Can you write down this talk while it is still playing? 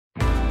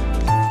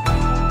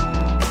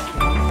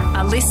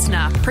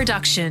listener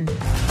production.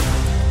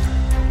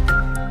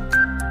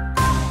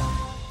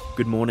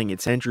 Good morning,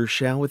 it's Andrew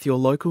Shaw with your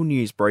local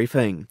news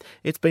briefing.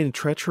 It's been a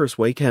treacherous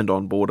weekend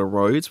on border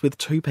roads, with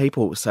 2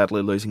 people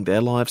sadly losing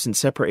their lives in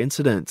separate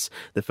incidents.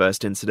 The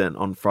first incident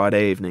on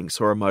Friday evening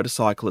saw a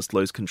motorcyclist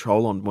lose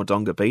control on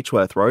Wodonga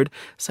Beechworth Road.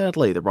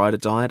 Sadly, the rider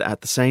died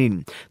at the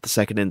scene. The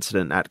second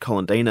incident at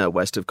Colindina,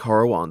 west of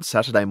Corowa on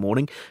Saturday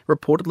morning,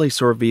 reportedly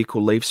saw a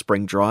vehicle leave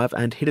Spring Drive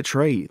and hit a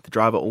tree, the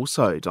driver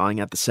also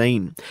dying at the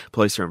scene.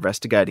 Police are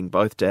investigating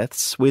both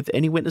deaths, with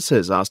any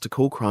witnesses asked to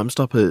call Crime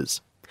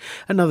Stoppers.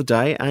 Another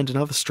day and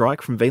another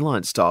strike from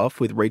V-Line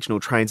staff, with regional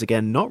trains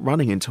again not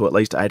running until at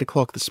least 8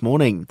 o'clock this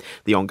morning.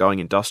 The ongoing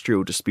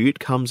industrial dispute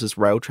comes as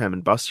Rail Tram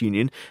and Bus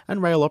Union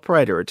and rail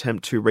operator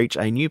attempt to reach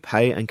a new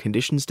pay and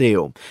conditions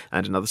deal.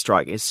 And another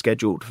strike is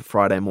scheduled for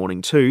Friday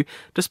morning too.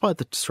 Despite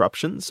the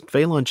disruptions,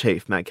 V-Line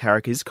chief Matt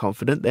Carrick is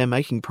confident they're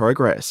making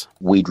progress.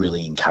 We'd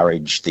really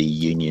encourage the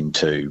union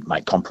to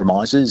make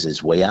compromises,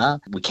 as we are.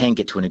 We can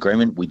get to an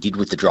agreement. We did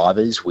with the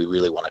drivers. We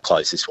really want to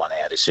close this one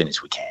out as soon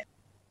as we can.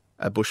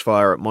 A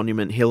bushfire at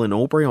Monument Hill in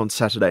Albury on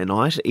Saturday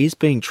night is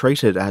being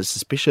treated as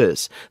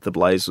suspicious. The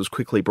blaze was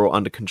quickly brought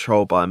under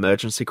control by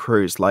emergency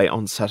crews late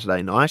on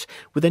Saturday night,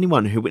 with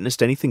anyone who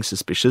witnessed anything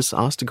suspicious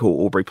asked to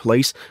call Albury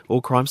Police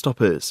or Crime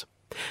Stoppers.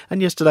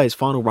 And yesterday's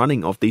final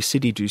running of the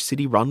City to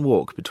City Run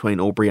Walk between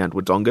Albury and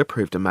Wodonga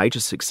proved a major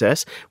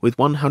success, with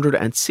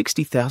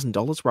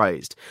 $160,000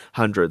 raised.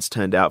 Hundreds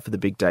turned out for the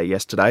big day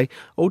yesterday.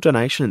 All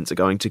donations are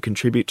going to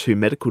contribute to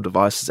medical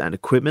devices and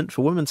equipment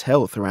for women's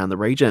health around the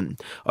region.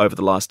 Over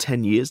the last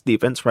 10 years, the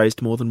event's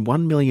raised more than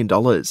 $1 million.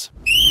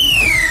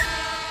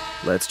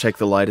 Let's check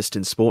the latest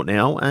in sport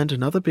now, and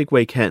another big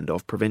weekend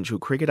of provincial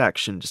cricket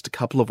action just a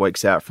couple of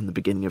weeks out from the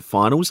beginning of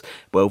finals.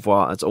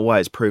 Belvoir has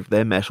always proved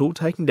their mettle,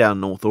 taking down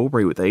North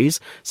Albury with ease,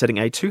 setting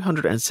a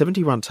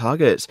 270-run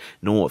target.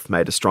 North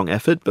made a strong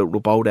effort but were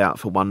bowled out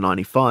for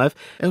 195.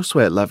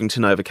 Elsewhere,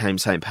 Lavington overcame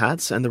St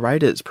Pat's and the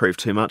Raiders proved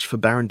too much for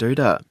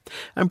Barranduda.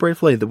 And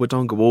briefly, the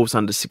Wodonga Wolves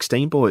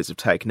under-16 boys have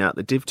taken out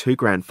the Div 2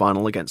 grand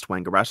final against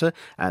Wangaratta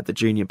at the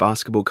Junior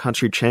Basketball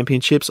Country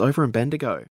Championships over in Bendigo.